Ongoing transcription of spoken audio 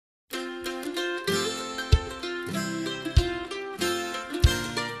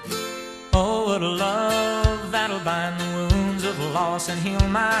cross and heal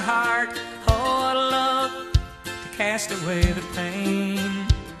my heart. Oh, what a love to cast away the pain.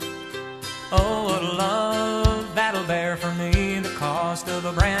 Oh, what a love that'll bear for me the cost of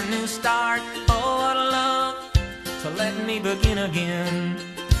a brand new start. Oh, what a love to let me begin again.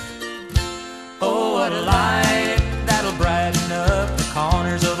 Oh, what a light that'll brighten up the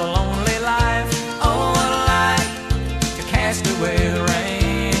corners of a lonely life. Oh, what a light to cast away the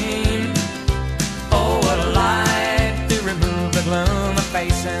rain. Oh, what a light to remove the gloom of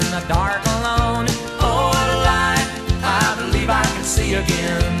facing the dark alone. Oh, what a light I believe I can see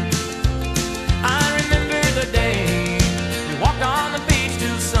again. I remember the day we walked on the beach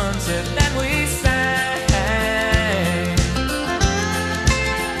till sunset, then we sang.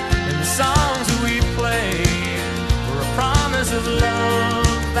 And the songs that we played were a promise of love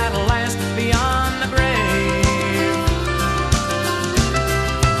that'll last beyond the grave.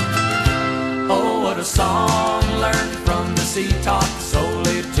 Oh, what a song learned from the sea, taught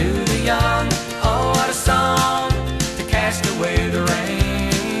solely to the young. Oh, what a song to cast away the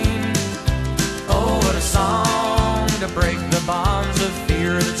rain. Oh, what a song to break the bonds of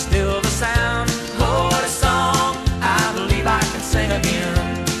fear that still the sound. Oh, what a song I believe I can sing again.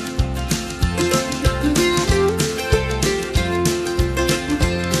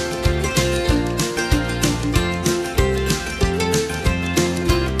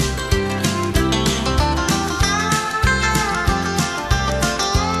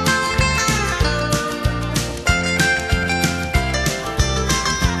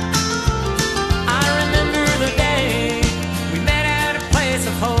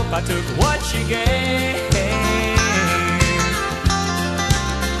 I took what she gave.